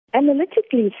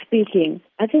Analytically speaking,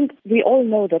 I think we all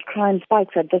know that crime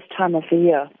spikes at this time of the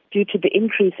year due to the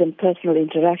increase in personal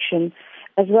interaction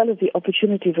as well as the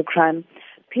opportunity for crime.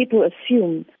 People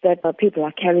assume that people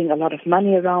are carrying a lot of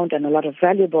money around and a lot of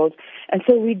valuables, and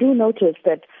so we do notice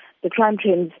that the crime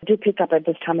trends do pick up at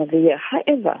this time of the year.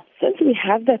 However, since we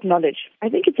have that knowledge, I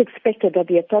think it's expected that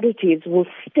the authorities will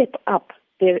step up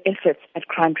their efforts at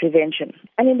crime prevention.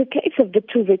 And in the case of the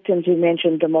two victims you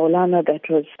mentioned, the Maulana that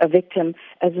was a victim,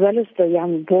 as well as the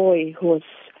young boy who was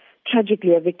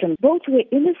tragically a victim, both were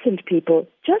innocent people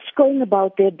just going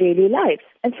about their daily lives.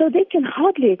 And so they can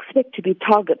hardly expect to be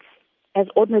targets as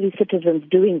ordinary citizens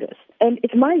doing this. And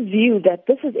it's my view that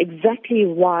this is exactly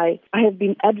why I have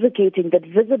been advocating that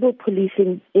visible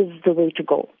policing is the way to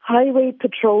go. Highway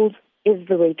patrols is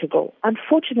the way to go.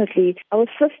 Unfortunately, our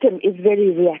system is very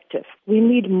reactive. We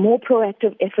need more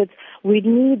proactive efforts. We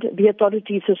need the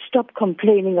authorities to stop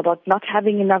complaining about not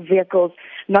having enough vehicles,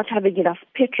 not having enough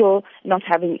petrol, not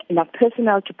having enough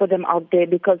personnel to put them out there,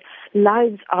 because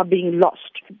lives are being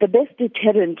lost. The best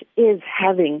deterrent is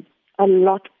having a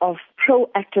lot of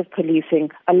proactive policing,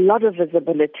 a lot of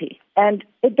visibility. And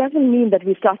it doesn't mean that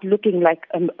we start looking like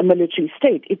a military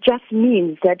state. It just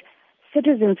means that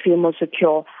citizens feel more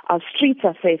secure, our streets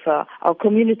are safer, our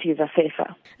communities are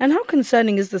safer. And how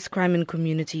concerning is this crime in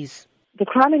communities? The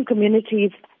crime in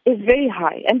communities is very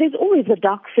high, and there's always a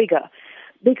dark figure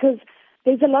because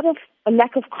there's a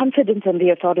lack of confidence in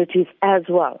the authorities as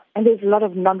well. And there's a lot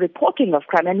of non-reporting of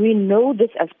crime, and we know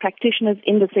this as practitioners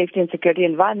in the safety and security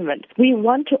environment. We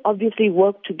want to obviously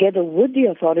work together with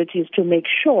the authorities to make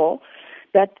sure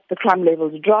that the crime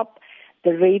levels drop,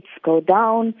 the rates go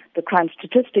down, the crime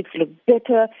statistics look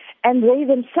better, and they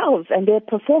themselves and their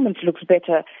performance looks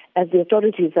better as the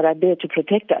authorities that are there to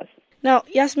protect us. Now,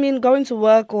 Yasmin, going to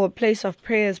work or a place of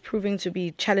prayer is proving to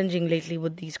be challenging lately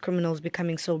with these criminals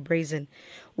becoming so brazen.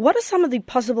 What are some of the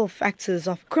possible factors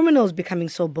of criminals becoming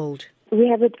so bold? We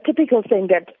have a typical thing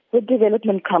that with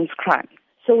development comes crime.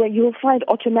 So when you'll find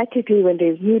automatically when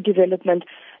there's new development,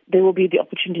 there will be the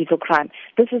opportunity for crime.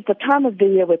 This is the time of the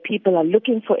year where people are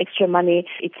looking for extra money.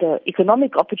 It's an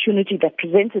economic opportunity that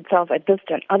presents itself at this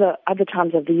and other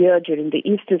times of the year during the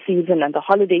Easter season and the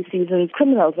holiday seasons.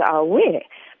 Criminals are aware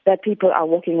that people are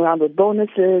walking around with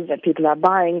bonuses and people are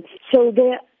buying. So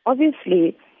they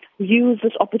obviously use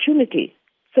this opportunity.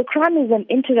 So crime is an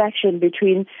interaction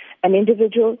between an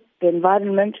individual, the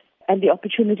environment, and the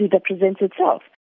opportunity that presents itself.